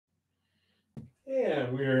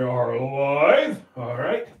And we are live. All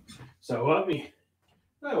right. So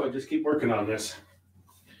I will just keep working on this.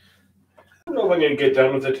 I don't know if I'm going to get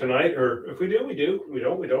done with it tonight, or if we do, we do. We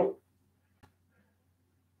don't, we don't.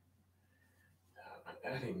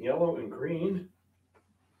 Adding yellow and green.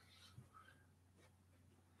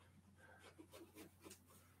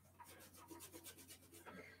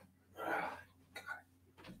 Damn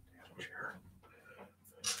chair.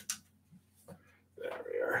 There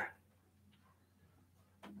we are.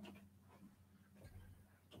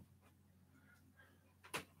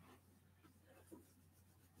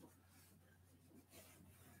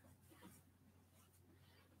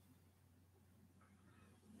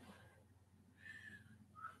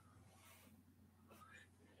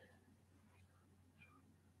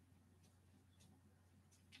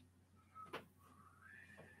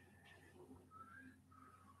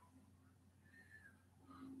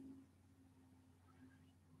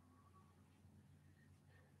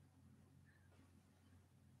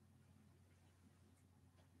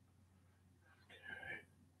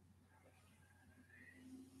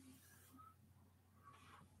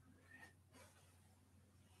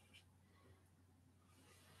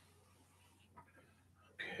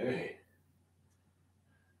 Okay.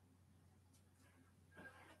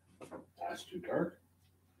 That's too dark.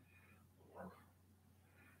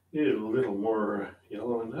 Need a little more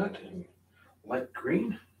yellow in that and light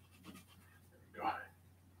green. There we go.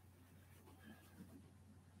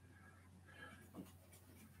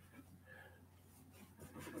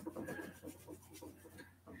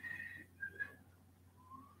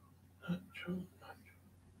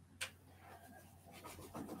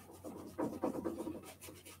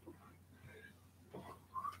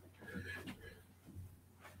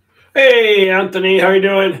 Hey, Anthony, how you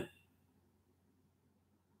doing?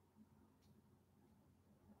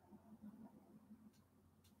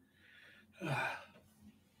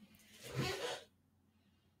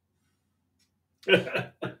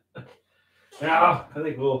 Yeah, I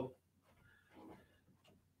think we'll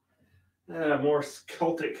more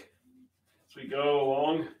Celtic as we go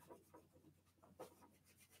along.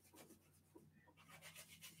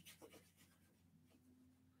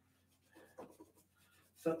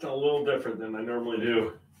 Something a little different than I normally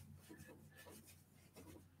do.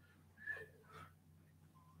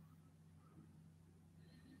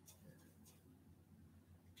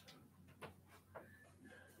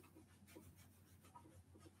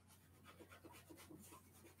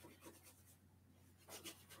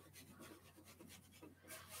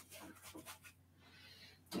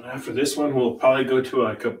 After this one, we'll probably go to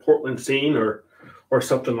like a Portland scene or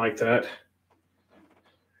something like that.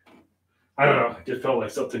 I don't know. It just felt like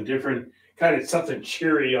something different, kind of something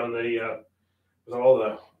cheery on the with all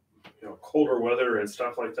the colder weather and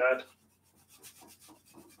stuff like that.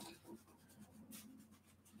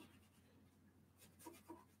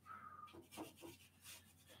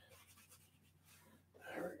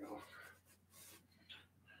 There we go.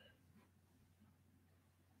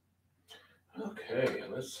 Okay,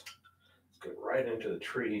 let's get right into the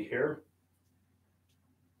tree here.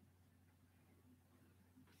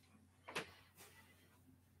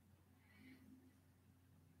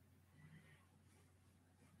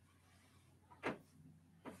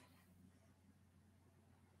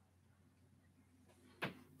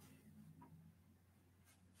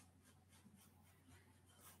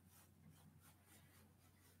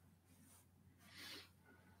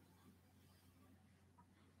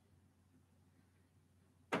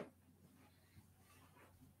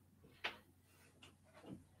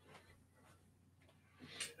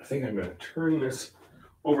 I think I'm going to turn this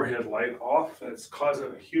overhead light off. That's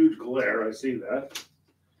causing a huge glare. I see that.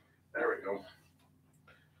 There we go.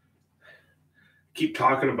 Keep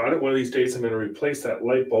talking about it. One of these days I'm going to replace that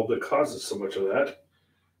light bulb that causes so much of that.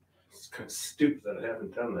 It's kind of stupid that I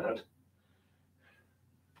haven't done that.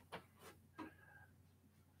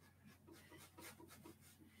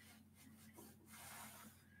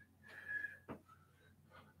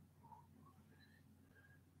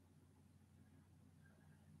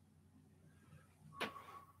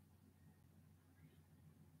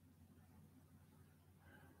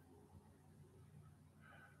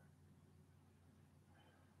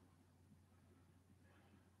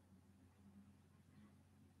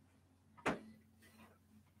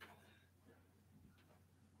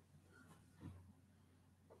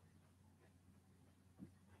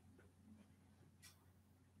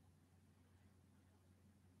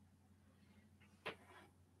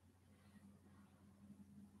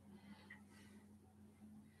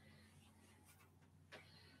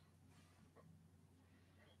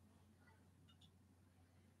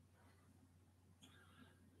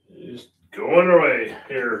 going our way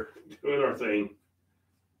here, doing our thing.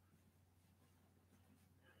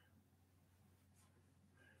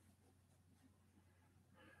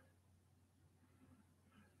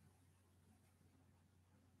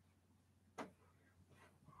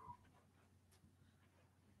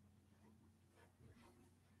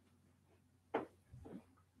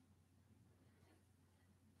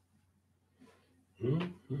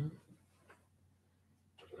 Mm-hmm.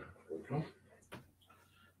 There we go.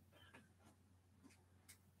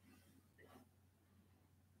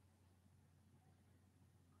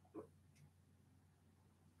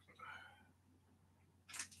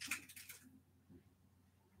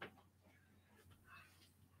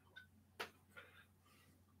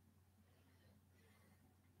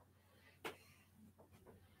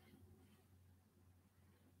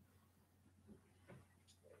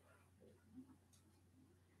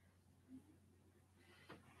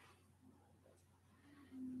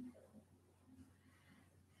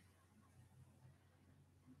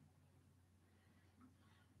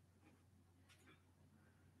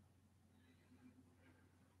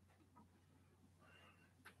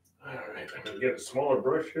 All right, I'm gonna get a smaller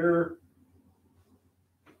brush here.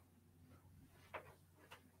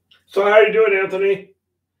 So how are you doing, Anthony?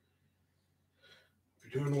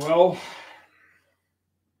 You're doing well.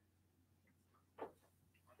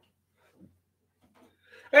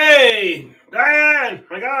 Hey, Diane!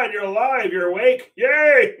 My God, you're alive. You're awake.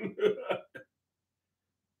 Yay!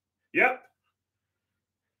 Yep.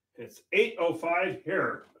 It's 8:05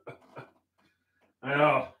 here. I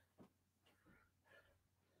know.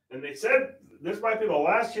 And they said this might be the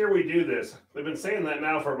last year we do this. They've been saying that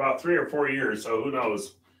now for about 3 or 4 years, so who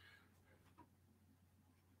knows?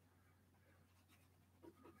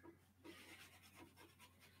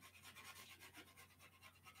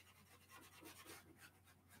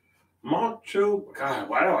 Macho. God,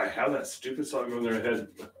 why do I have that stupid song in their head?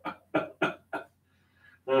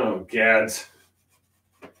 Oh, gads.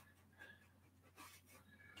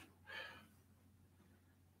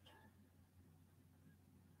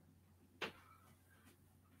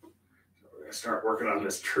 We're going to start working on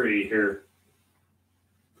this tree here.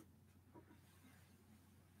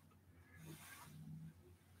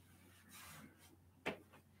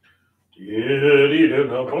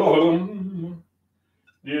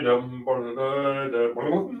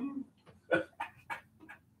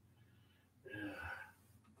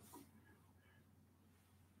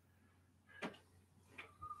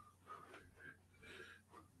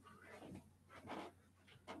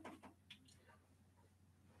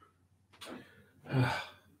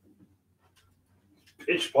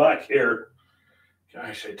 Pitch black here.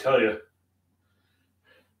 Gosh, I tell you. There's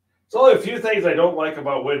only a few things I don't like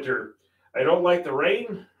about winter. I don't like the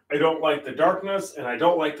rain, I don't like the darkness, and I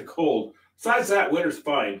don't like the cold. Besides that, winter's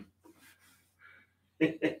fine.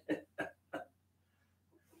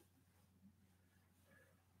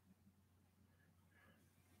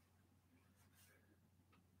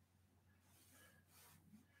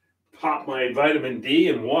 Pop my vitamin D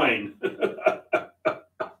and wine.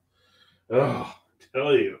 Oh,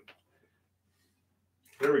 tell you.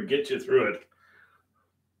 Never get you through it.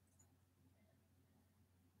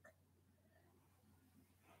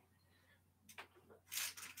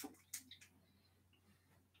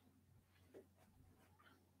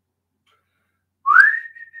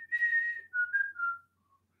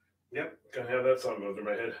 Yep, gonna have that song go through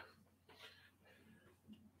my head.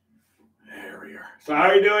 There we are. So how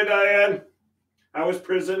are you doing, Diane? How was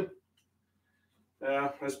prison?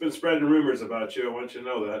 I've been spreading rumors about you. I want you to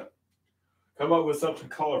know that. Come up with something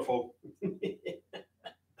colorful.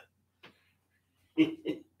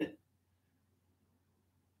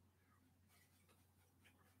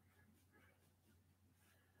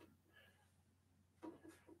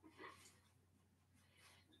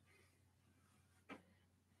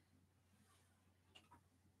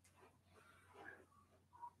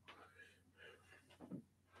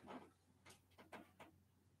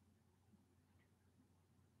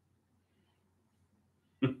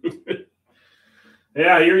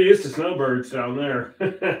 Yeah, you're used to snowbirds down there.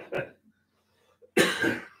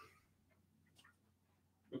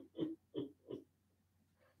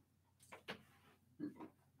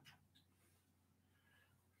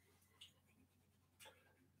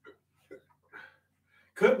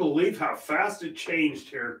 Couldn't believe how fast it changed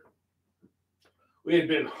here. We had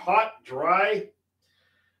been hot, dry,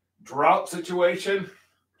 drought situation.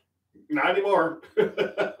 Not anymore.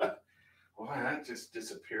 Boy, that just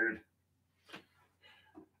disappeared.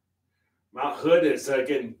 Mount Hood is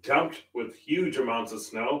getting dumped with huge amounts of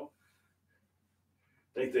snow.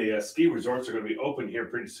 I think the ski resorts are going to be open here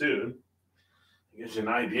pretty soon. Gives you an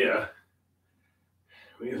idea.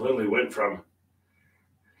 We literally went from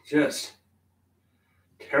just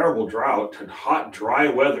terrible drought and hot, dry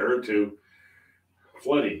weather to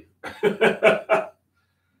flooding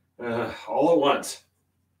all at once.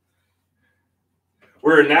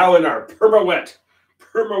 We're now in our perma-wet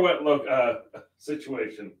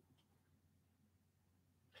situation.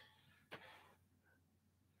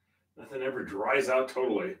 Nothing ever dries out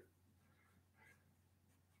totally.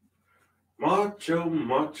 Macho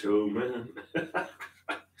man.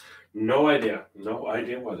 No idea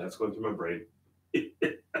why that's going through my brain.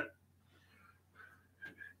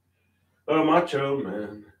 Oh, macho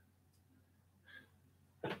man.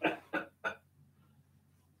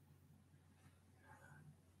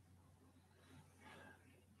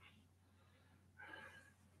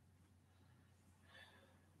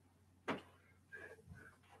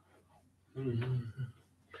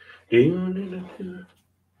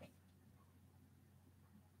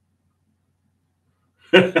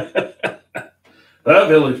 The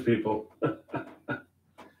village people.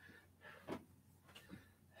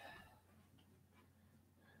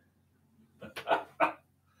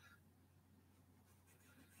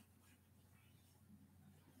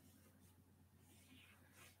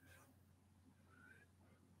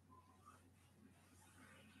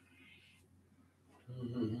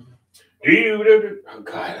 Oh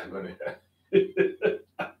God, I'm gonna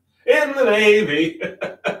in the Navy.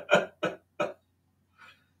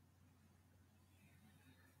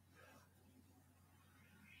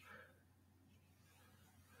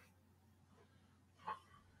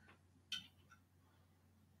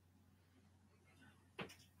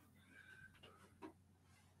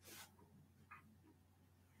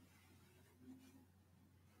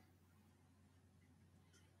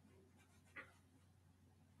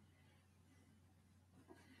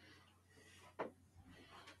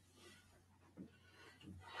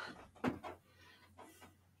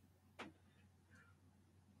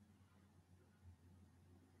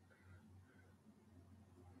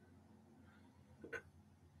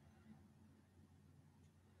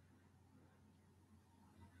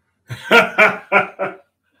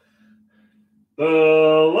 The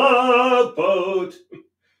Love Boat.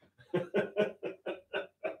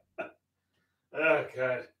 Oh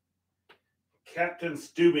God, Captain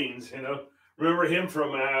Steubings. Remember him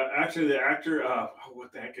from actually the actor.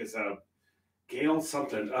 What the heck is Gail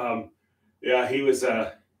something? Yeah, he was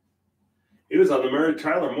on the Mary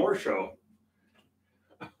Tyler Moore Show.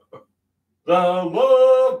 The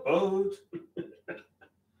Love Boat.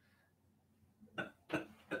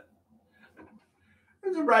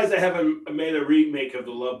 I'm surprised they haven't made a remake of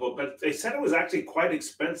The Love Boat, but they said it was actually quite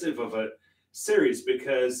expensive of a series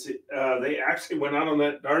because they actually went out on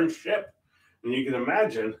that darn ship. And you can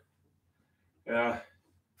imagine, that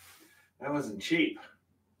wasn't cheap.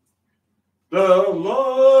 The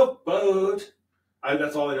Love Boat.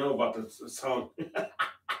 That's all I know about this song.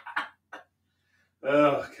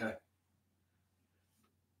 Oh, God.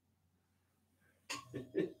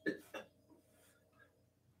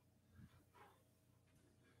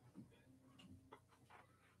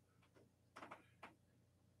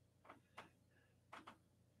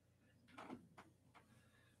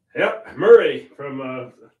 Yep, Murray from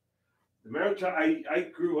the Mary. I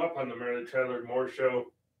grew up on the Mary Tyler Moore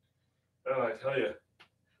Show. Oh, I tell you,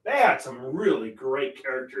 they had some really great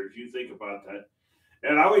characters. You think about that,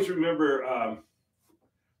 and I always remember.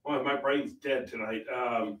 Well, my brain's dead tonight.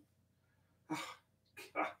 Oh,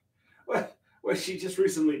 God. Well, she just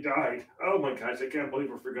recently died. Oh my gosh, I can't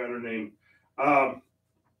believe I forgot her name. Um,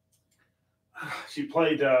 she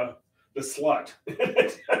played the slut.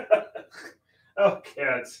 Oh,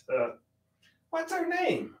 cats. What's her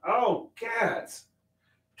name? Oh, cats.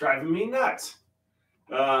 Driving me nuts.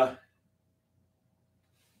 Oh,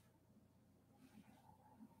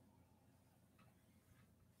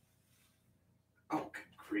 good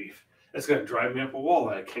grief. That's going to drive me up a wall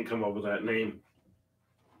that I can't come up with that name.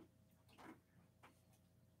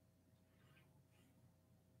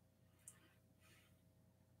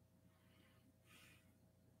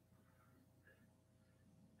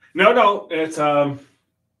 No, it's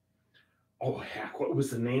oh heck, what was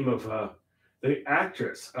the name of the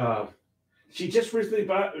actress? She just recently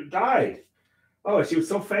died. Oh, she was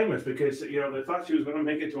so famous because they thought she was going to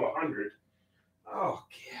make it to 100. Oh,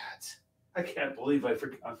 cats! I can't believe I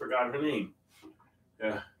forgot her name.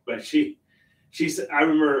 Yeah, but she's. I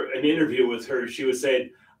remember an interview with her. She was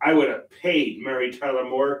saying I would have paid Mary Tyler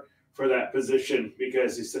Moore for that position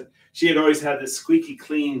because she had always had this squeaky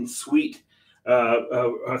clean, sweet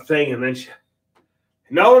thing, and then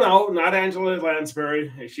no, not Angela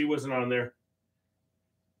Lansbury. She wasn't on there.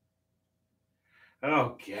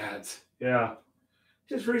 Oh, God, yeah.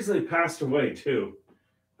 just recently passed away too.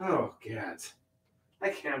 Oh, God. I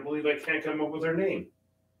can't believe I can't come up with her name.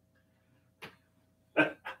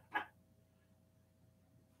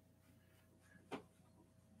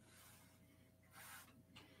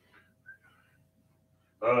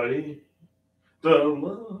 I the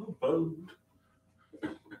love boat.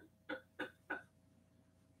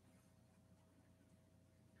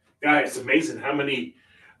 Guys, it's amazing how many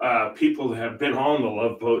people have been on the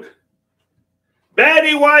Love Boat.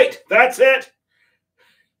 Betty White, that's it.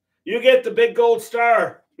 You get the big gold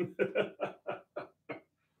star.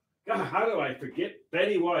 God, how do I forget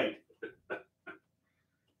Betty White? Gosh,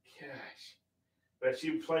 but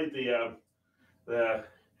she played the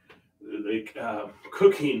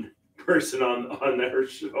cooking person on their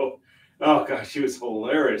show. Oh gosh, she was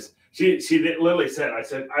hilarious. She literally said, "I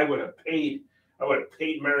said I would have paid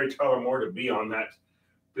Mary Tyler Moore to be on that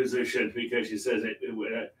position because she says it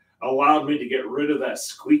would have allowed me to get rid of that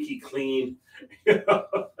squeaky clean." I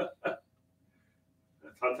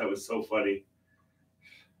thought that was so funny.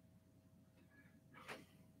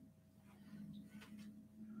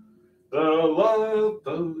 The Love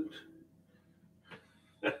Boat.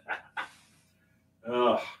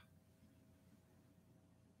 Oh.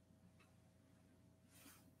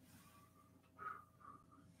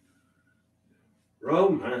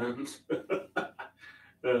 Romance.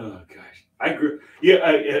 Oh gosh, I grew.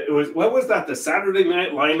 Yeah, it was. What was that? The Saturday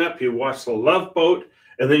night lineup. You watched The Love Boat,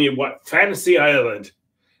 and then you watched Fantasy Island.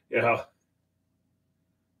 Yeah.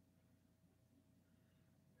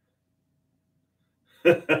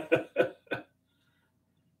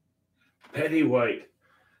 Betty White.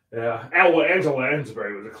 Yeah. Well, Angela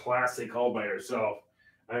Lansbury was a classic all by herself.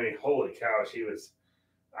 I mean, holy cow, she was.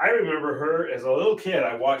 I remember her as a little kid.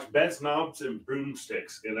 I watched Beds, Knobs, and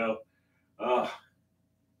Broomsticks. Uh,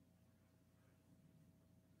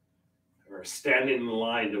 or standing in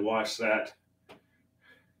line to watch that.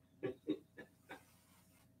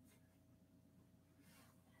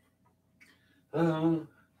 The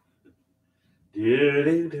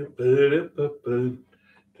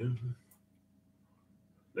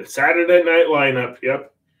Saturday night lineup.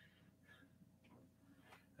 Yep.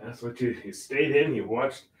 That's what you stayed in. You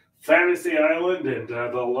watched Fantasy Island and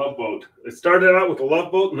The Love Boat. It started out with The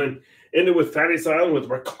Love Boat and then ended with Fantasy Island with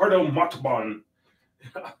Ricardo Montalban.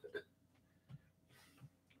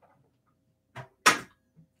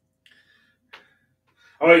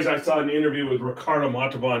 I saw an interview with Ricardo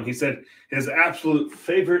Montalban. He said his absolute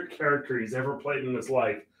favorite character he's ever played in his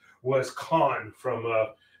life was Khan from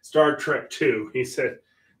Star Trek 2. He said,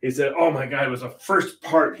 "Oh my God, it was the first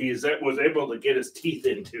part he was able to get his teeth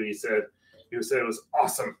into." He said it was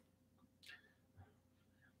awesome.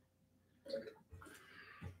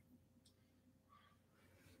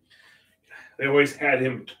 They always had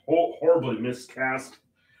him horribly miscast,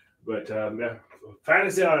 but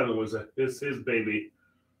Fantasy Island was his baby.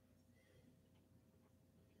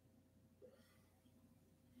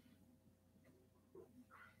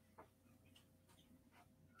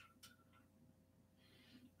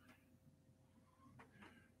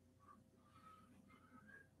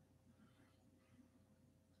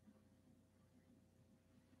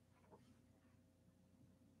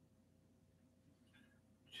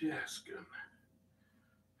 Just good.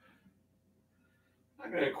 I'm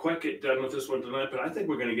not going to quite get done with this one tonight, but I think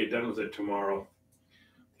we're going to get done with it tomorrow.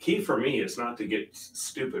 Key for me is not to get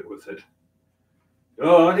stupid with it.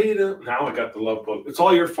 Oh, I need it. Now I got the Love Book. It's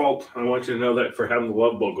all your fault. I want you to know that for having the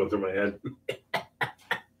Love Book go through my head.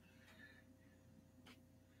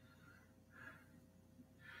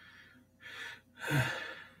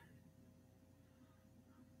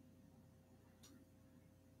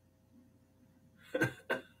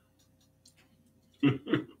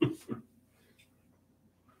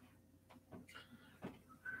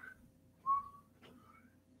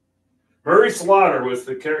 Murray Slaughter was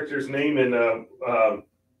the character's name in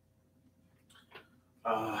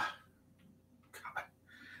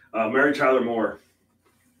Mary Tyler Moore.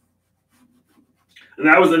 And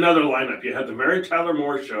that was another lineup. You had the Mary Tyler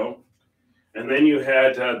Moore show, and then you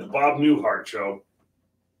had the Bob Newhart show,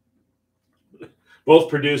 both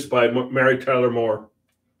produced by Mary Tyler Moore.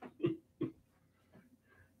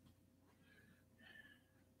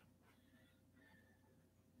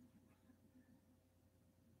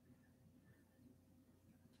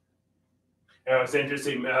 It was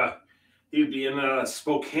interesting. He'd be in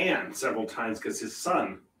Spokane several times because his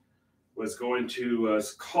son was going to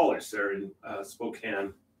college there in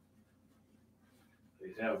Spokane.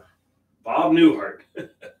 They'd have Bob Newhart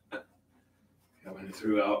coming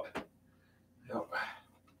throughout. Yep.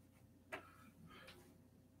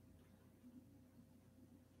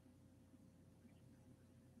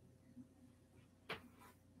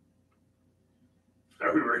 I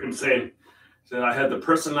remember him saying that I had the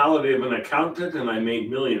personality of an accountant and I made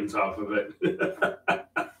millions off of it.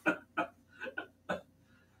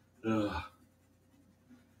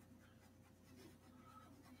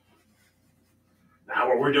 Now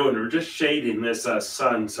what we're doing, we're just shading this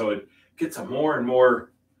sun so it gets a more and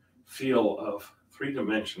more feel of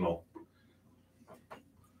three-dimensional.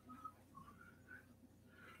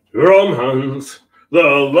 Romance, the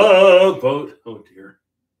love boat. Oh dear.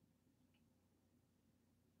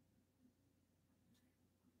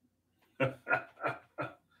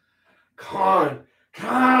 Con.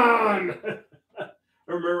 I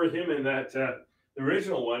remember him in that the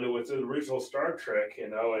original one. It was the original Star Trek,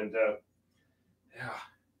 and yeah,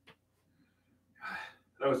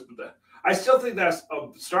 that was the. I still think that's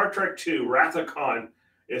Star Trek 2, Wrath of Khan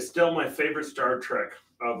is still my favorite Star Trek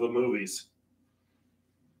of the movies.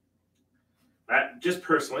 Just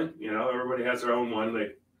personally, everybody has their own one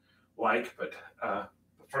they like, but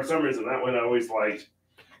for some reason that one I always liked.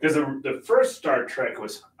 Because the first Star Trek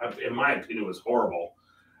was, in my opinion, was horrible.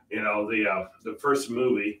 The first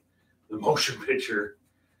movie, the motion picture,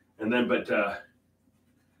 and then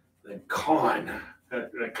Khan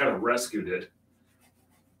that kind of rescued it.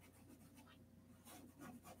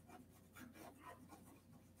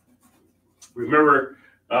 Remember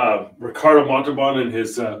Ricardo Montalban and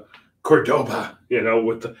his Cordoba,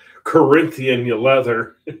 with the Corinthian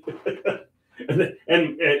leather.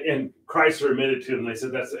 And Chrysler admitted to them, they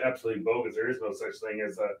said that's absolutely bogus. There is no such thing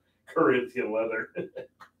as a Corinthian leather.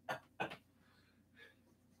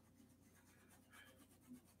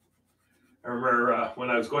 I remember when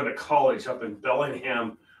I was going to college up in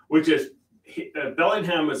Bellingham, which is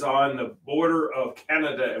Bellingham is on the border of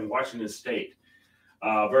Canada and Washington State,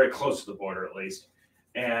 very close to the border at least.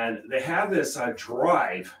 And they have this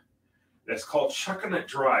drive that's called Chuckanut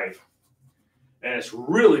Drive. And it's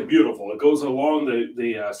really beautiful. It goes along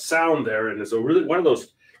the sound there, and it's one of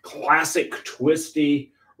those classic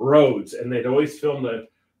twisty roads. And they'd always film the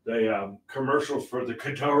commercials for the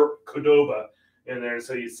Cordoba in there.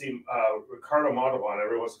 So you see Ricardo Montalban,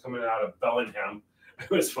 everyone's coming out of Bellingham. It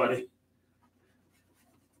was funny.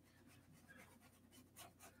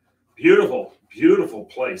 Beautiful, beautiful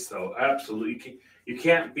place, though. Absolutely, you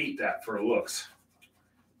can't beat that for looks.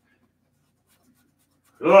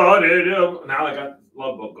 Oh, dude. Now I got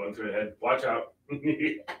Love Boat going through the head. Watch out.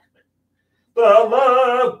 The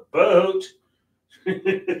Love Boat.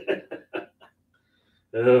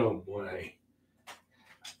 Oh, boy.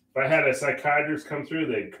 If I had a psychiatrist come through,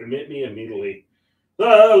 they'd commit me immediately. The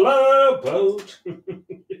Love Boat.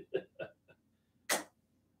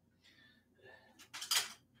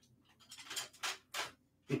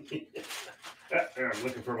 I'm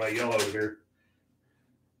looking for my yellow here.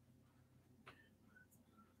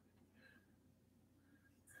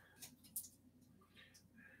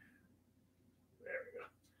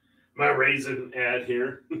 My raisin ad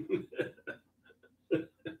here.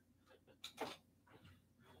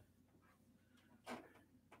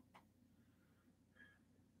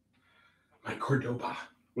 My Cordoba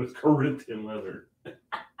with Corinthian leather. I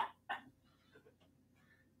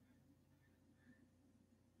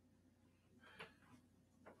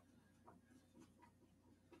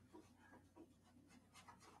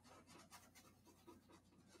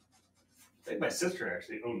think my sister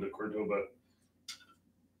actually owned the Cordoba.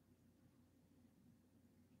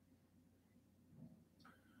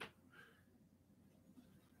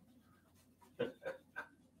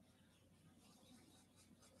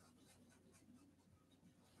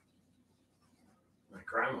 My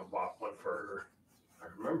grandma bought one for her. I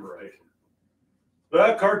remember right.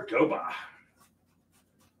 The Cordoba.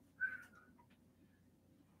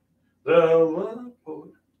 The Love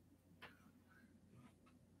Boat.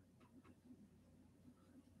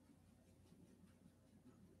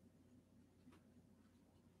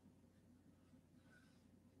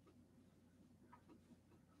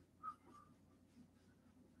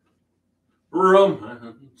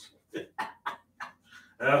 Romance.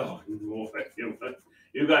 Oh, boy.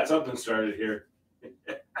 You got something started here.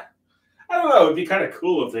 I don't know. It'd be kind of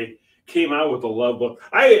cool if they came out with a Love Boat.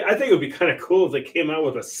 I think it would be kind of cool if they came out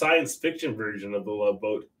with a science fiction version of the Love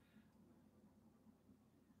Boat.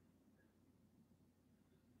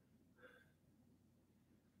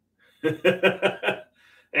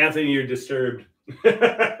 Anthony, you're disturbed.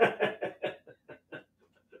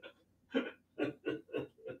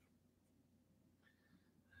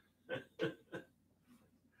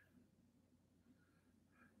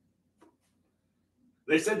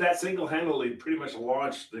 They said that single-handedly pretty much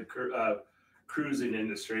launched the cruising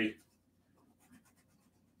industry,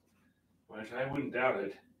 which I wouldn't doubt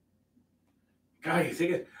it. God, you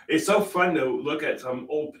think it's so fun to look at some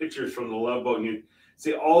old pictures from the Love Boat, and you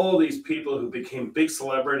see all these people who became big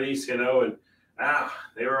celebrities, you know, and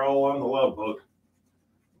they were all on the Love Boat.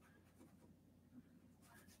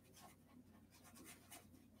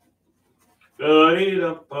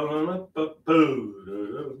 The Love Boat.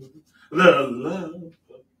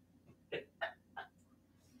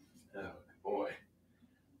 Oh boy,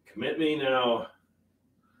 commit me now.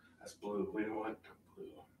 That's blue. We don't want blue.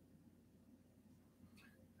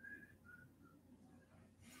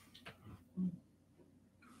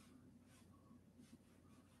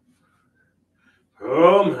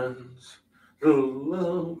 Romance, the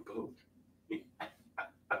Love Boat.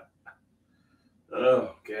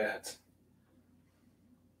 Oh, God.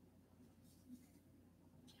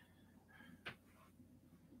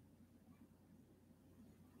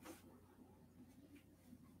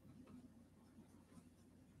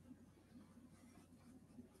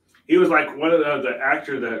 He was like one of the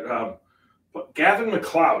actor that Gavin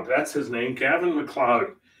McLeod. That's his name, Gavin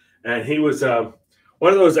McLeod, and he was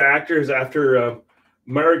one of those actors after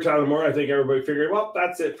Married Tyler Moore. I think everybody figured, well,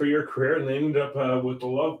 that's it for your career, and they ended up with the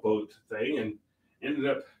Love Boat thing, and ended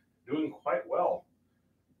up doing quite well.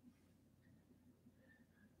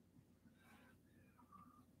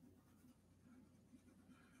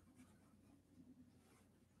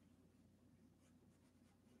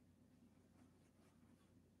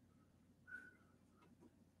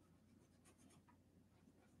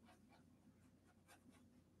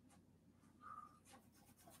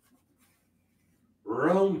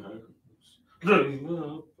 Romance, the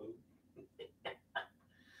Love Boat.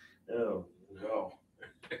 Oh no!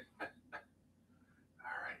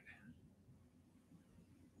 All right.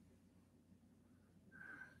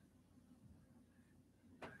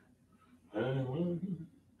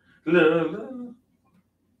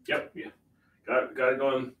 Yep, yeah. Got it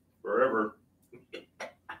going forever.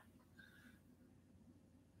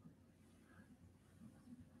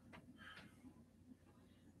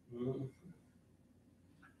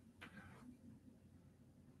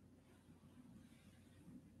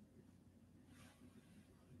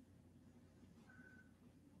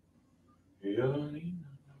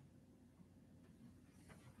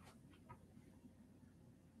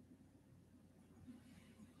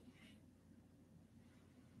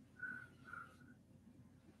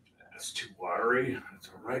 That's too watery. That's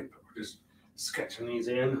all right, but we're just sketching these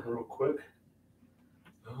in real quick.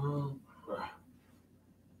 Oh,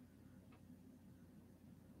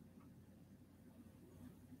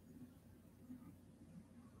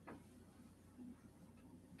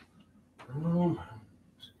 oh,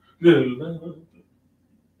 good.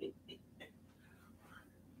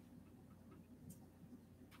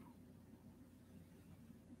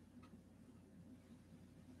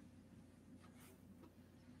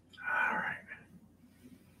 All right.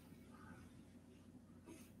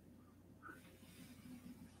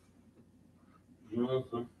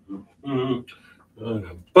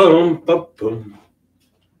 Boom, boom, boom.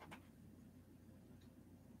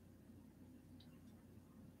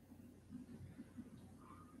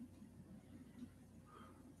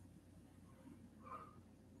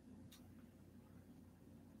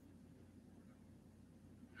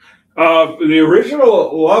 The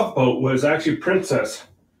original Love Boat was actually Princess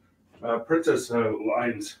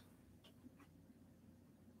Lines.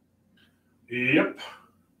 Yep.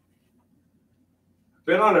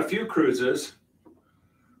 Been on a few cruises.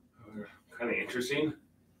 Kind of interesting.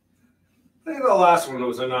 I think the last one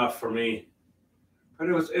was enough for me, but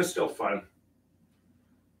it was still fun.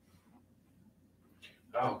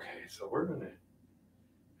 Okay, so we're gonna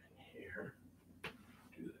here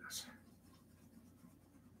do this.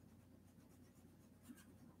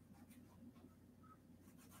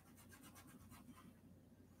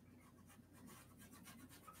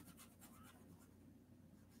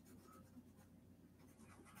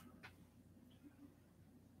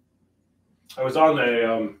 I was on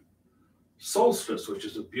a Solstice, which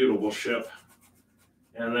is a beautiful ship,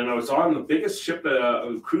 and then I was on the biggest ship,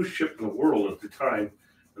 cruise ship in the world at the time,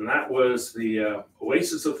 and that was the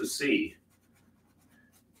Oasis of the Sea.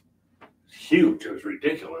 Huge. It was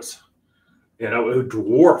ridiculous. You know, it would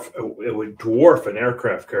dwarf an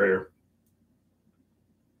aircraft carrier.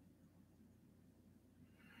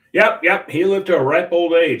 Yep. He lived to a ripe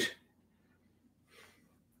old age.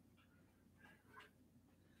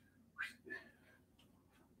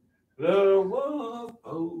 The Love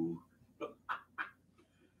Boat.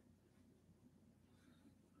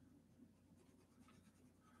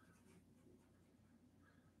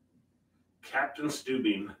 Captain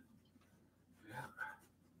Stubing.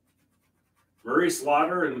 Murray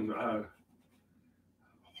Slaughter and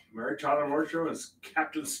Mary Tyler Moore was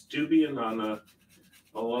Captain Steubian on a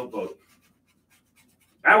Love Boat.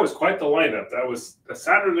 That was quite the lineup. That was a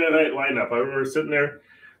Saturday night lineup. I remember sitting there,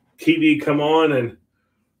 TV come on, and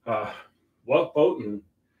Love Boat, and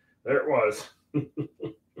there it was.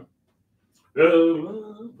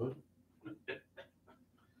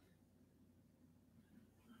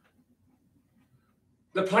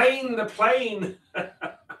 The plane, the plane. Oh,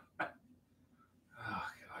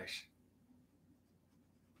 gosh.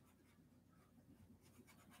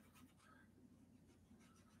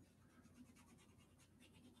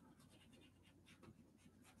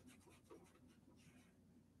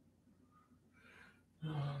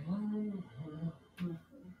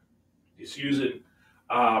 Just using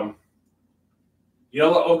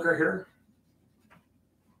yellow ochre here.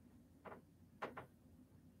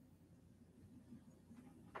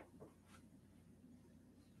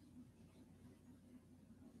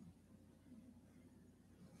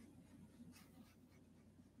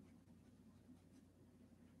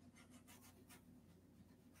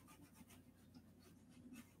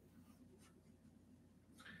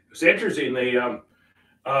 It's interesting.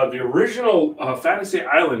 The original Fantasy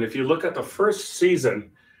Island, if you look at the first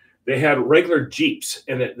season, they had regular Jeeps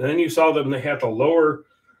in it. And then you saw them, they had the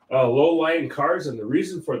low-lying cars. And the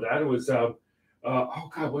reason for that was, oh,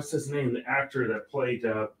 God, what's his name? The actor that played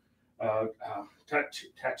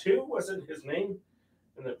Tattoo wasn't his name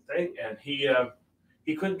in the thing. And he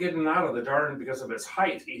couldn't get in and out of the darn because of his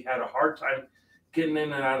height. He had a hard time getting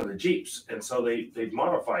in and out of the Jeeps. And so they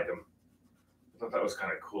modified him. I thought that was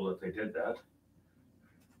kind of cool that they did that.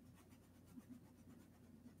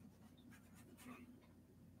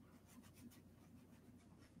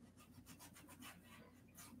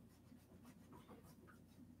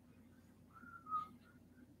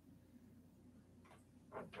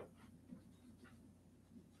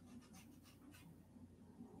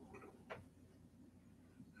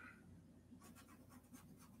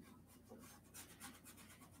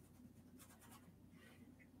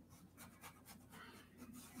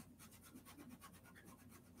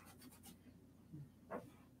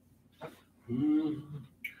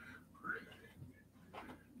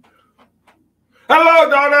 Hello,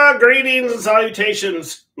 Donna. Greetings and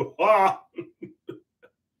salutations.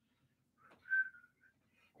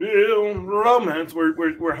 Romance.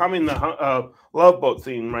 We're humming the Love Boat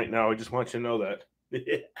theme right now. I just want you to know that.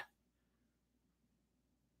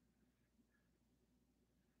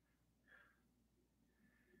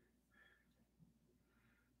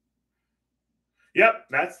 Yep,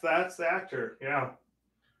 that's the actor. Yeah,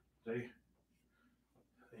 they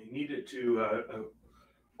needed to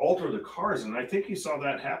alter the cars, and I think you saw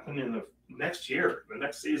that happen in the next year, the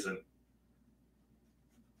next season.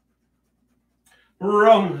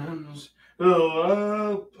 Romans, the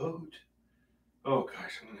Love Boat. Oh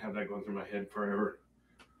gosh, I'm gonna have that going through my head forever.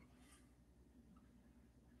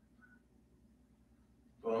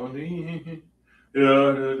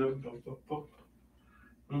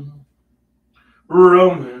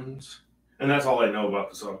 Romans, and that's all I know about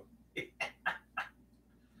the song.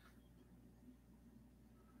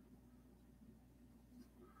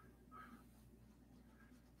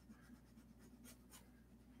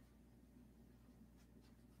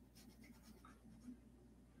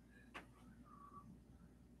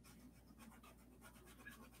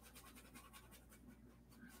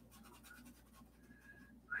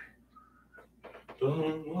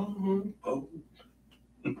 Oh.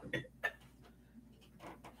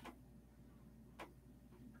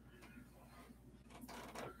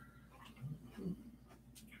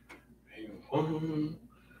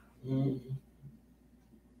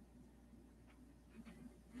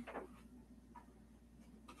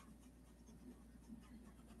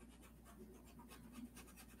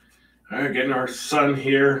 All right, getting our sun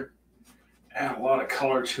here. Add a lot of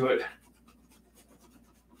color to it.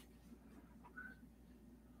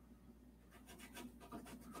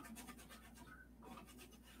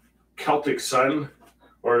 Celtic sun,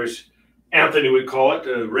 or as Anthony would call it,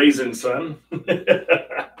 a raisin sun.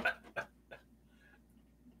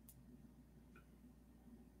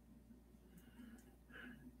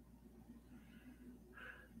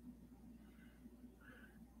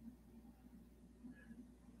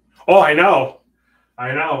 Oh, I know.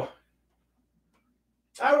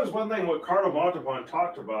 That was one thing what Carlo Montalban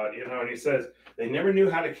talked about, and he says they never knew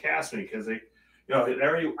how to cast me because they,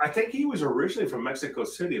 I think he was originally from Mexico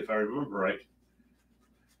City, if I remember right.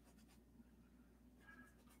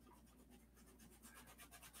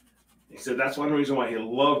 He said that's one reason why he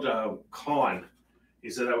loved Khan. He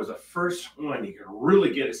said that was the first one he could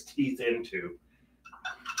really get his teeth into.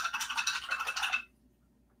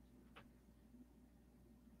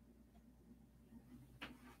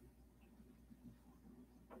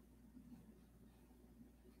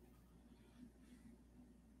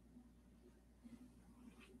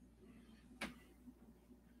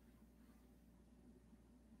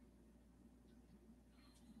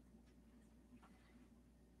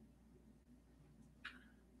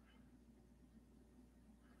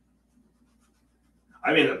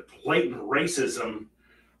 I mean, the blatant racism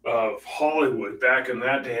of Hollywood back in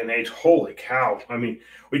that day and age. Holy cow! I mean,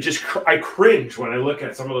 I cringe when I look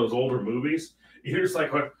at some of those older movies. You're just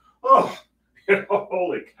like, oh,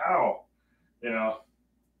 holy cow, you know.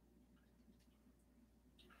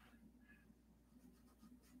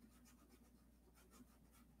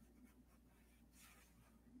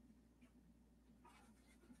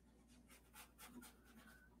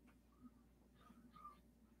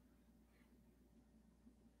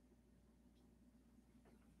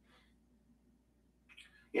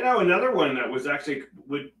 Another one that was actually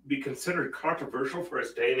would be considered controversial for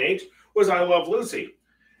its day and age was I Love Lucy.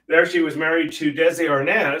 There she was married to Desi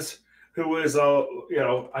Arnaz, who was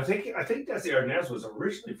I think Desi Arnaz was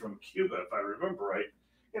originally from Cuba, if I remember right.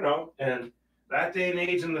 And that day and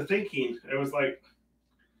age and the thinking, it was like,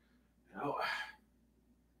 you know,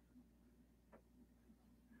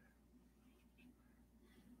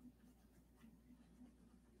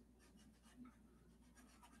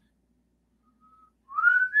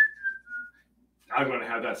 I'm going to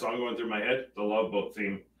have that song going through my head, the Love Boat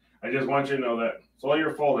theme. I just want you to know that. It's all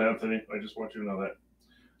your fault, Anthony. I just want you to know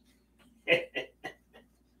that.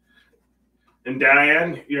 And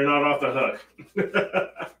Diane, you're not off the hook.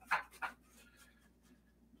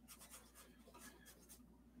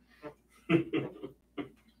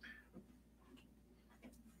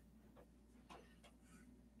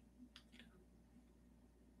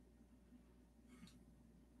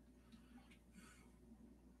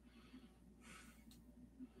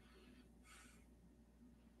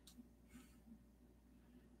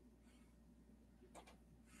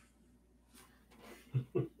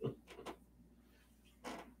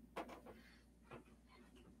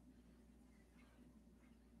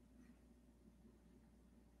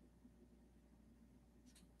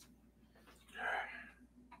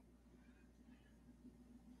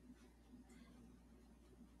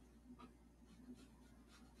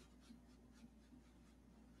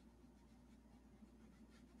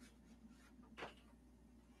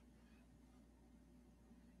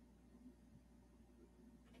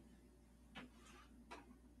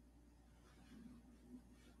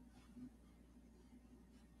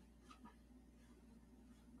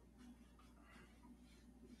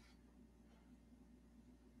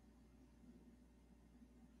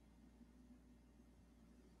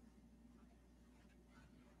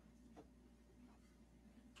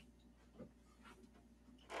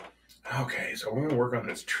 Okay, so we're going to work on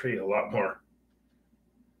this tree a lot more.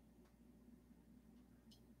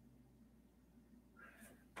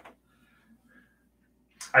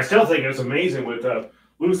 I still think it's amazing with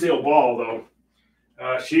Lucille Ball,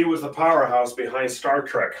 though. She was the powerhouse behind Star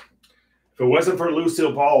Trek. If it wasn't for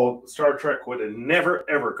Lucille Ball, Star Trek would have never,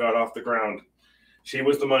 ever got off the ground. She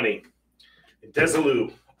was the money.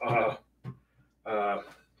 Desilu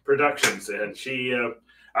Productions, and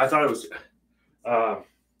I thought it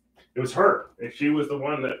was her. And she was the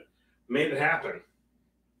one that made it happen.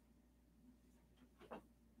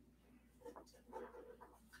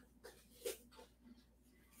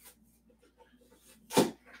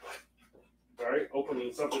 All right,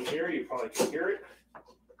 opening something here. You probably can hear it.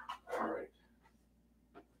 All right.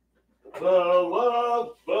 The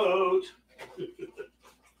Love Boat.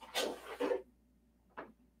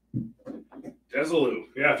 Desilu.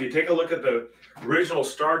 Yeah, if you take a look at the original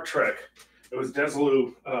Star Trek, it was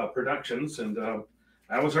Desilu Productions, and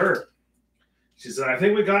that was her. She said, I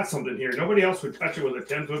think we got something here. Nobody else would touch it with a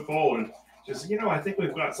 10-foot pole. And she said, I think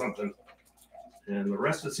we've got something. And the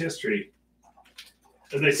rest is history.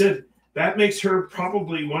 And they said that makes her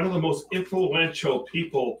probably one of the most influential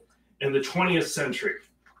people in the 20th century.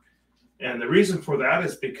 And the reason for that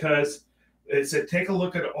is because they said, take a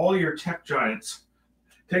look at all your tech giants.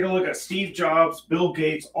 Take a look at Steve Jobs, Bill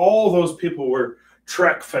Gates. All those people were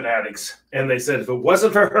Trek fanatics. And they said if it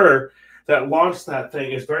wasn't for her that launched that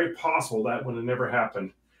thing, it's very possible that would have never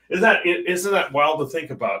happened. Isn't that wild to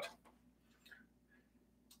think about?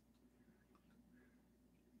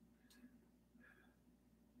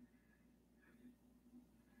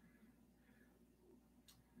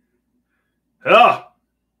 Ah.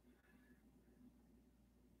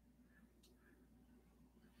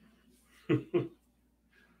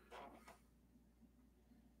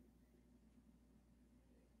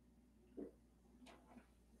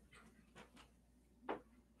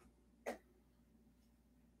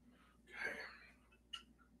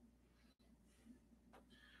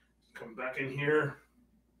 Come back in here.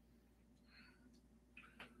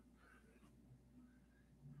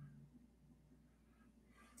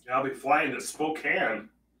 I'll be flying to Spokane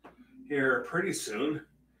here pretty soon,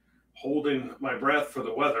 holding my breath for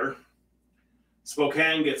the weather.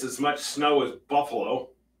 Spokane gets as much snow as Buffalo,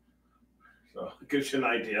 so it gives you an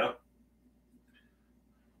idea.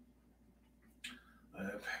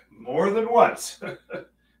 More than once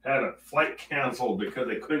had a flight canceled because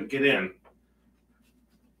they couldn't get in.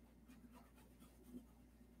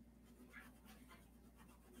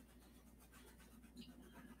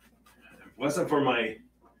 If it wasn't for my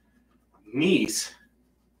niece,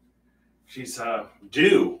 she's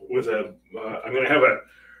due with a. I'm going to have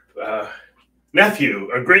a nephew,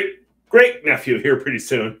 a great nephew here pretty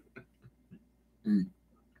soon. Mm.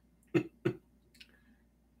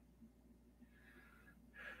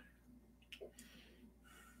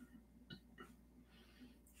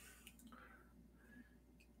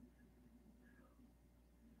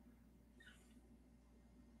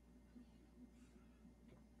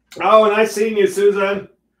 Oh, nice seeing you, Susan.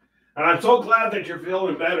 And I'm so glad that you're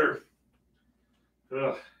feeling better.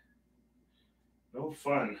 Ugh. No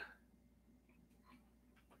fun.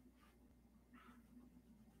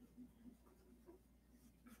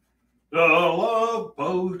 The Love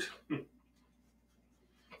Boat.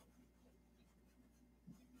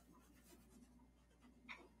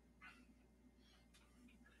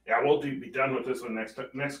 Yeah, we'll be done with this one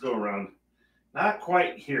next go around. Not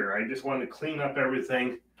quite here. I just want to clean up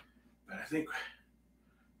everything, but I think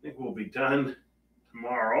we'll be done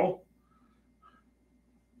tomorrow.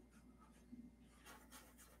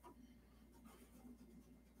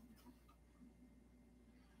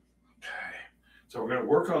 Okay, so we're going to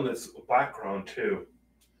work on this background too.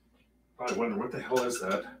 Probably wonder what the hell is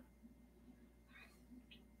that.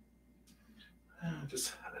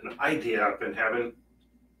 Just an idea I've been having.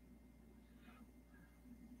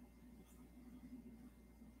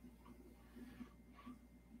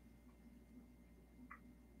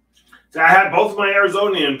 So I had both my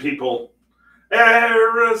Arizonian people.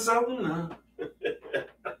 Arizona.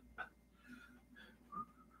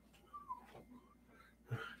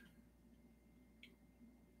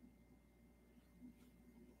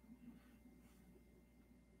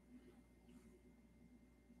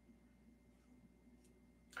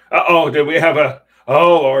 Uh-oh, did we have a...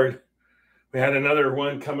 Oh, Lord. We had another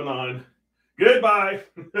one coming on. Goodbye.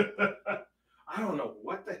 I don't know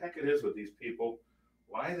what the heck it is with these people.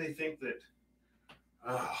 Why they think that...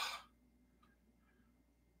 Oh.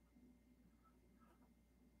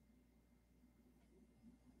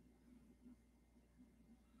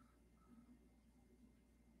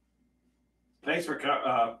 Thanks for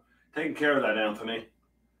taking care of that, Anthony.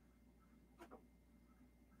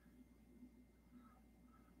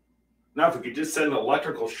 Now, if we could just send an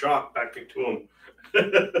electrical shock back to him.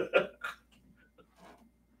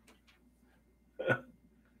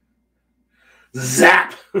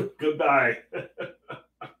 Zap! Goodbye.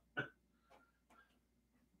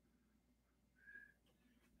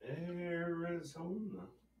 Arizona.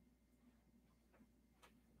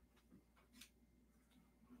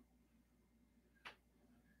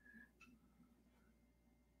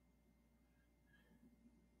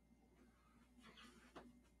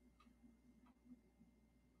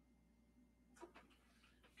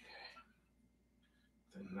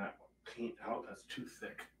 Then that paint out, that's too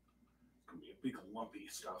thick. It's gonna be a big lumpy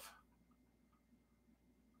stuff.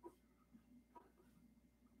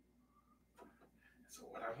 So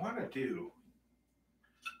what I want to do,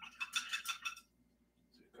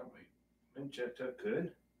 so got my magenta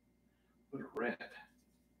good. Put red,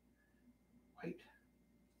 white.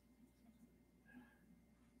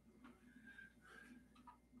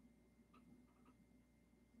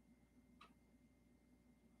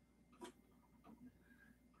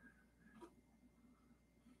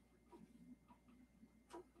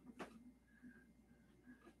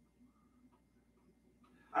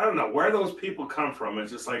 I don't know where those people come from.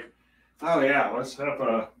 It's just like, oh yeah, let's have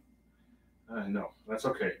a. No, that's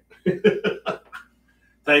okay.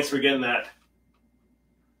 Thanks for getting that.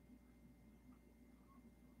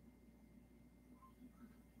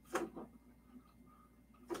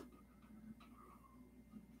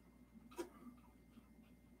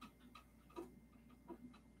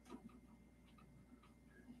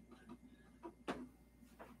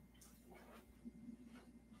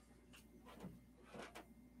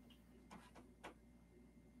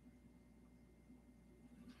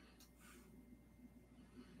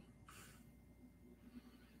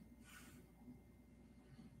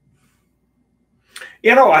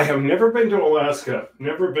 You know, I have never been to Alaska.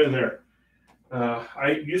 Never been there.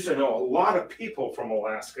 I used to know a lot of people from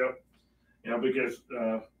Alaska. You know, because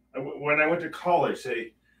when I went to college,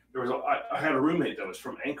 I had a roommate that was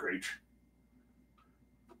from Anchorage.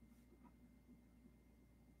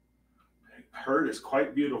 I heard it's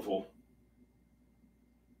quite beautiful.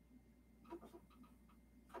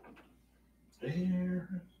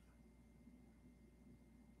 There.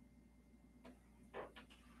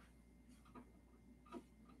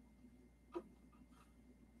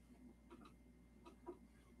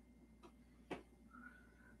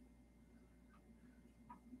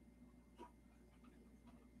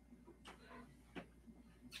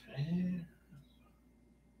 Okay.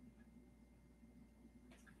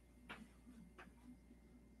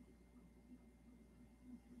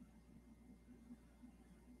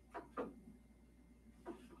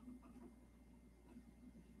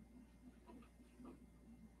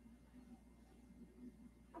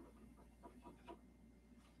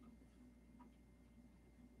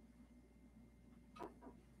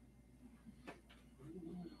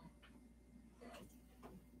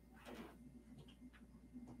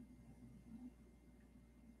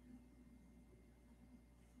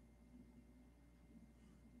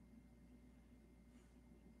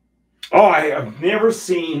 Oh, I have never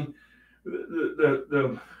seen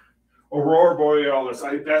the Aurora Borealis.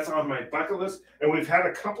 That's on my bucket list, and we've had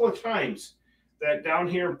a couple of times that down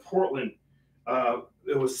here in Portland,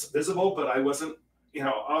 it was visible, but I wasn't,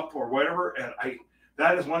 up or whatever. And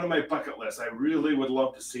that is one of my bucket lists. I really would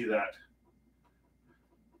love to see that.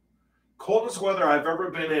 Coldest weather I've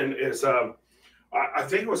ever been in is, I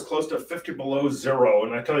think it was close to 50 below zero,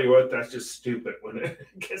 and I tell you what, that's just stupid when it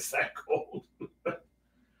gets that cold.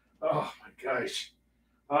 Oh my gosh,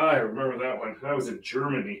 I remember that one. I was in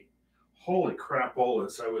Germany. Holy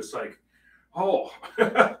crapolas. I was like, oh,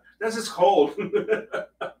 this is cold.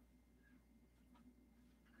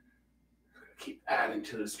 Keep adding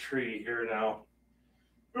to this tree here now.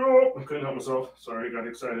 Oh, I couldn't help myself. Sorry, I got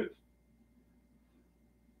excited.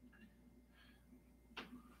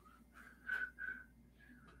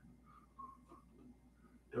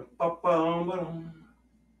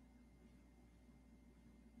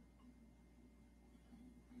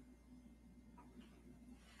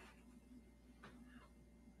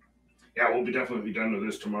 Yeah, we'll definitely be done with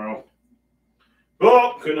this tomorrow.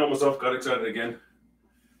 Oh, couldn't help myself. Got excited again.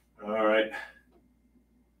 All right.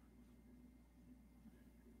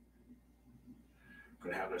 I'm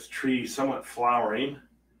going to have this tree somewhat flowering.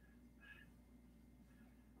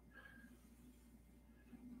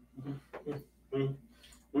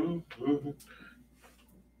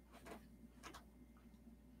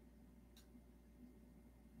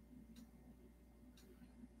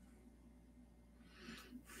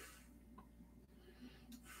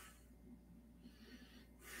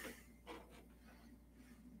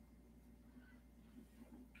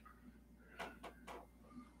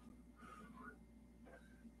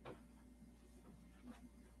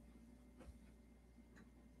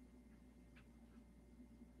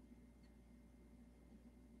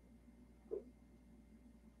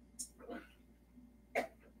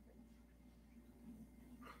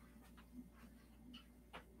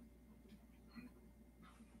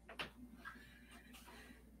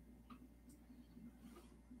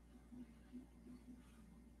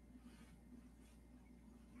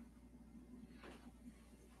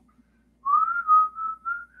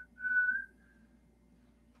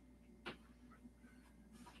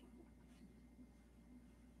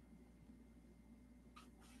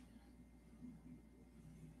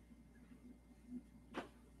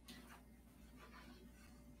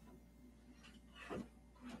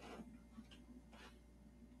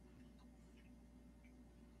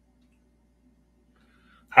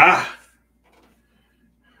 Ah,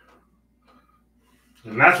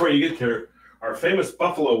 and that's where you get to our famous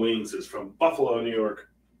buffalo wings is from Buffalo, New York.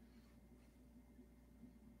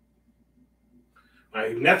 My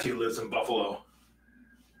nephew lives in Buffalo.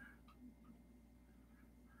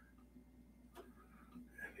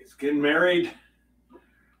 And he's getting married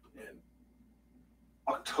in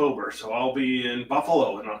October, so I'll be in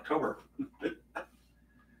Buffalo in October.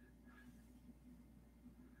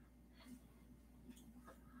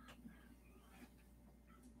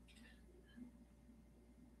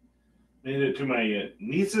 Made it to my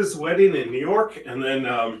niece's wedding in New York, and then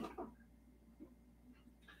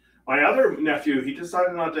my other nephew, he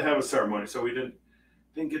decided not to have a ceremony, so we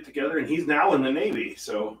didn't get together, and he's now in the Navy.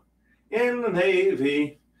 So in the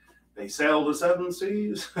Navy, they sail the seven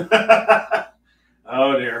seas.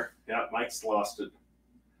 Oh dear, yeah, Mike's lost it.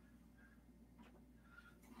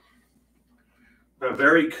 A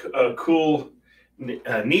very cool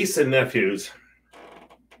niece and nephews.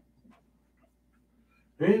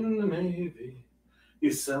 In the Navy,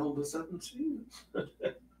 you sail the seven seas.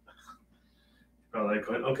 I like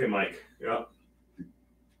going, okay, Mike, yeah.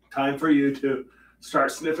 Time for you to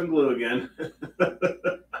start sniffing glue again.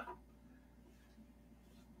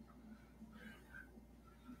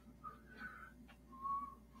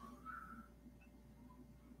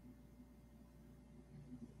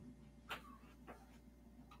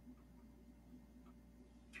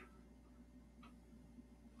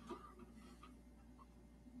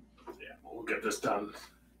 get this done.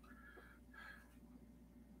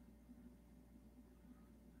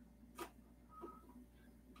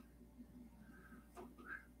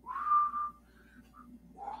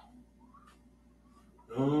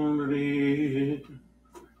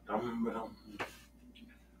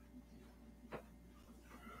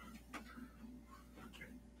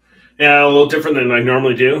 Yeah, a little different than I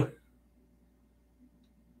normally do.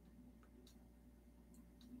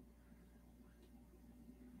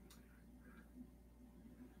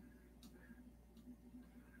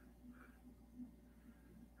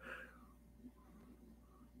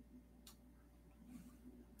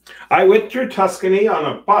 I went through Tuscany on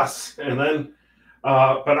a bus, and then,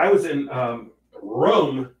 but I was in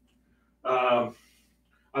Rome. The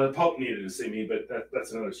Pope needed to see me, but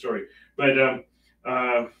that's another story. But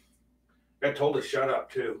got told to shut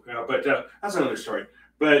up too. But that's another story.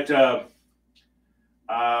 But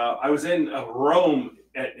I was in Rome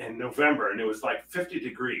in November, and it was like 50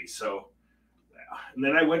 degrees. So, and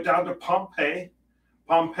then I went down to Pompeii.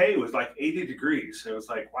 Pompeii was like 80 degrees. It was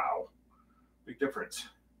like, wow, big difference.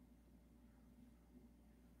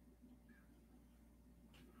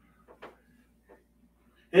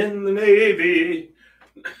 In the Navy.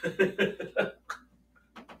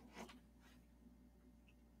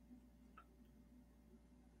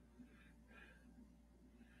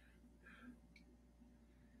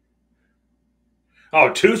 Oh,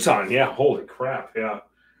 Tucson. Yeah. Holy crap. Yeah.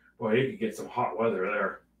 Boy, you could get some hot weather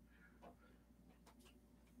there.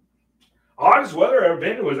 Hottest weather I've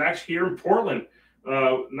been was actually here in Portland.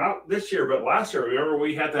 Not this year, but last year. Remember,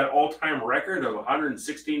 we had that all-time record of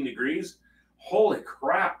 116 degrees. Holy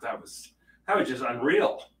crap, that was just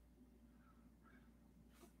unreal.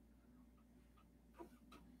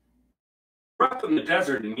 We're up in the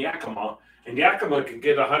desert in Yakima, and Yakima can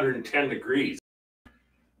get 110 degrees,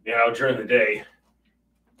 during the day.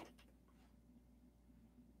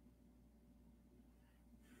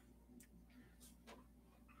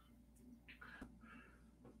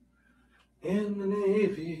 In the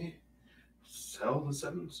Navy, sail the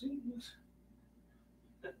 7 seas.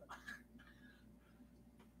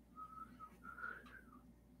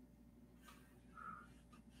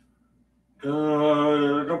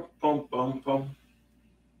 Bum, bum, bum.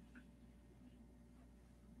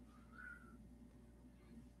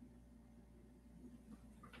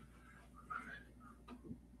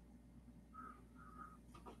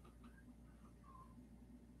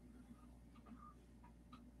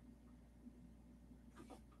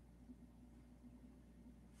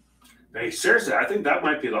 Hey, seriously, I think that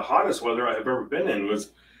might be the hottest weather I have ever been in.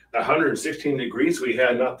 Was 116 degrees we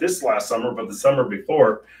had, not this last summer, but the summer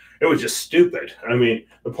before. It was just stupid. I mean,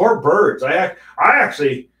 the poor birds. I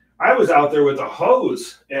was out there with a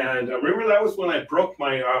hose, and I remember that was when I broke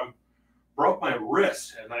my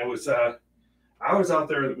wrist, and I was out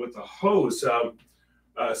there with the hose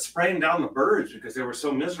spraying down the birds because they were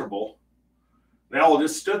so miserable. They all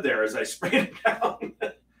just stood there as I sprayed it down.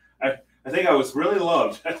 I think I was really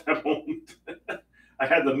loved at that moment. I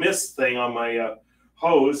had the mist thing on my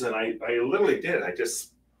hose, and I literally did. I just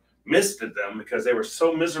misted them because they were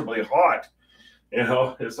so miserably hot.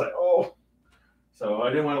 It's like, oh. So I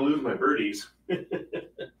didn't want to lose my birdies. That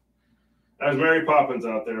was Mary Poppins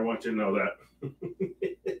out there. I want you to know that.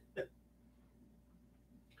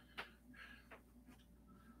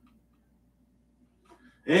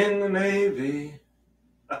 In the Navy.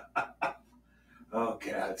 Oh,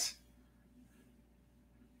 cats.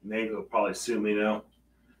 Navy will probably sue me now.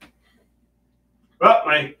 Well,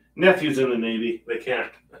 my nephew's in the Navy. They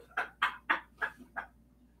can't.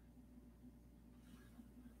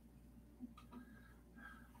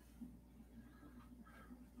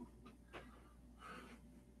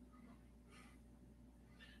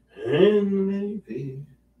 In the Navy.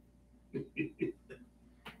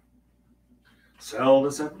 Sail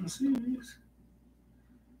the 7 seas.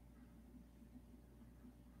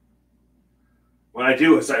 What I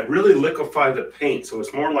do is I really liquefy the paint so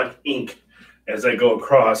it's more like ink as I go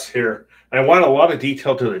across here. I want a lot of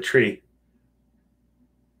detail to the tree.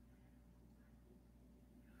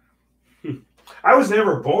 I was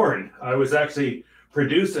never born. I was actually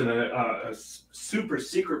produced in a super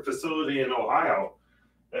secret facility in Ohio.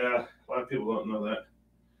 A lot of people don't know that.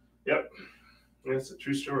 Yep. That's a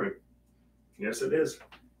true story. Yes, it is.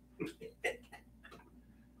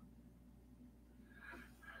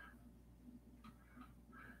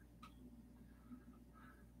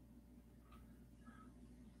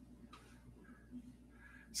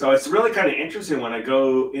 So it's really kind of interesting when I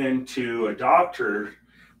go into a doctor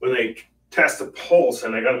when they test the pulse,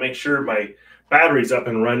 and I got to make sure my battery's up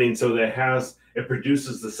and running so that it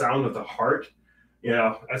produces the sound of the heart.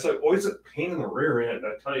 Yeah, that's always a pain in the rear end.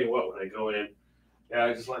 I tell you what, when I go in, yeah,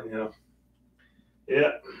 I just let you know.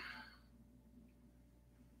 Yeah,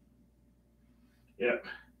 yeah.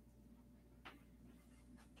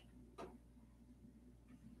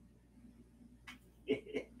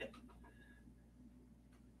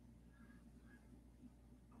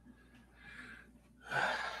 All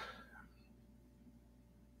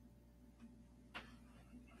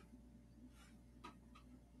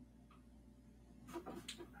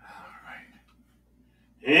right.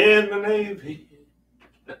 In the Navy.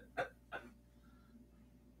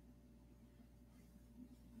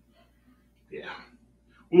 Yeah,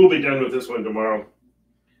 we'll be done with this one tomorrow.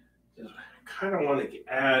 I kind of want to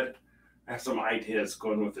I have some ideas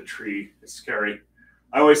going with the tree. It's scary.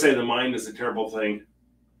 I always say the mind is a terrible thing.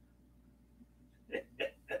 There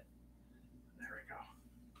we go.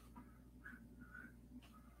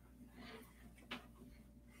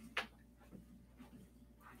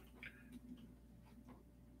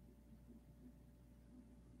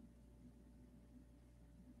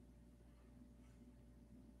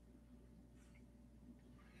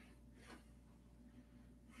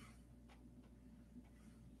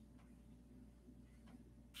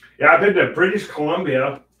 Yeah, I've been to British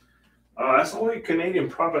Columbia. That's the only Canadian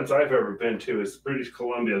province I've ever been to is British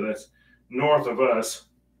Columbia. That's north of us.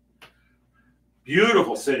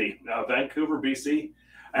 Beautiful city, Vancouver, BC.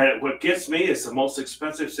 And what gets me is the most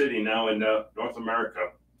expensive city now in North America.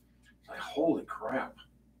 Like, holy crap.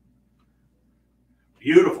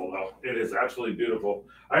 Beautiful, though. It is absolutely beautiful.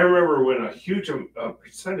 I remember when a huge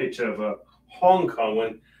percentage of Hong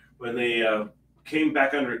Kong, when they came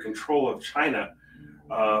back under control of China,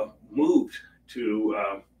 moved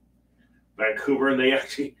to Vancouver, and they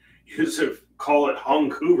actually used to call it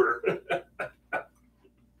Hongcouver.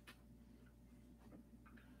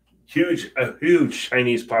 A huge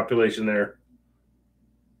Chinese population there.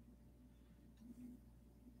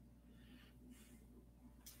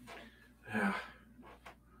 Yeah.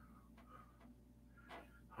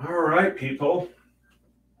 All right, people.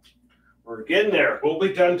 We're getting there. We'll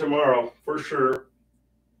be done tomorrow for sure.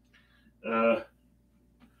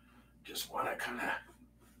 Just want to kind of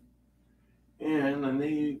in the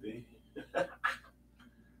Navy. Oh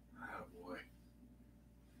boy.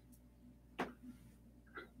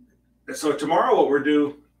 So tomorrow, what we're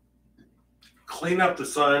doing, clean up the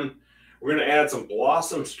sun. We're going to add some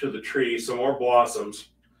blossoms to the tree, some more blossoms,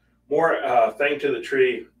 more thing to the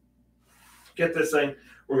tree. Get this thing.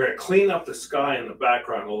 We're going to clean up the sky in the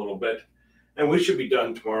background a little bit, and we should be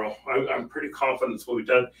done tomorrow. I'm pretty confident this will be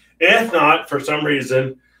done. If not, for some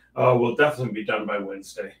reason, we'll definitely be done by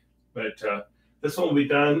Wednesday. But this one will be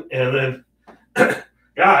done, and then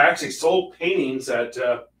yeah, I actually sold paintings at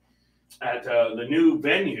the new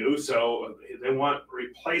venue, so they want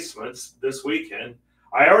replacements this weekend.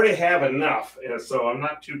 I already have enough, so I'm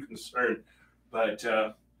not too concerned. But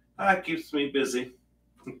that keeps me busy.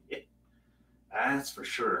 That's for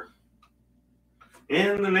sure.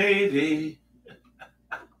 In the Navy.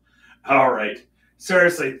 All right.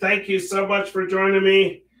 Seriously, thank you so much for joining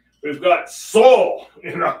me. We've got soul,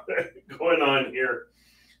 going on here.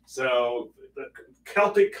 So the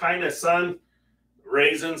Celtic kind of sun,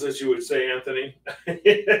 raisins, as you would say, Anthony.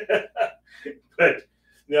 But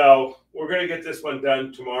no, we're going to get this one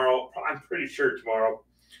done tomorrow. I'm pretty sure tomorrow.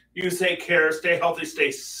 You take care, stay healthy,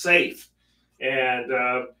 stay safe, and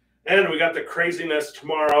we got the craziness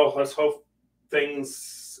tomorrow. Let's hope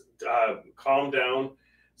things calm down.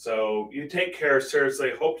 So you take care,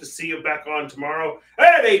 seriously. Hope to see you back on tomorrow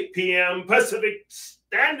at 8 p.m. Pacific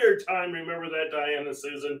Standard Time. Remember that, Diana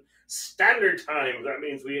Susan? Standard Time. That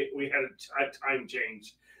means we had a time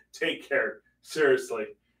change. Take care, seriously.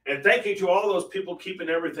 And thank you to all those people keeping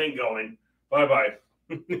everything going. Bye-bye.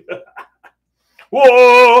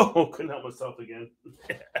 Whoa! Couldn't help myself again.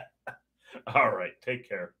 All right. Take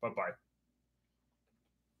care. Bye-bye.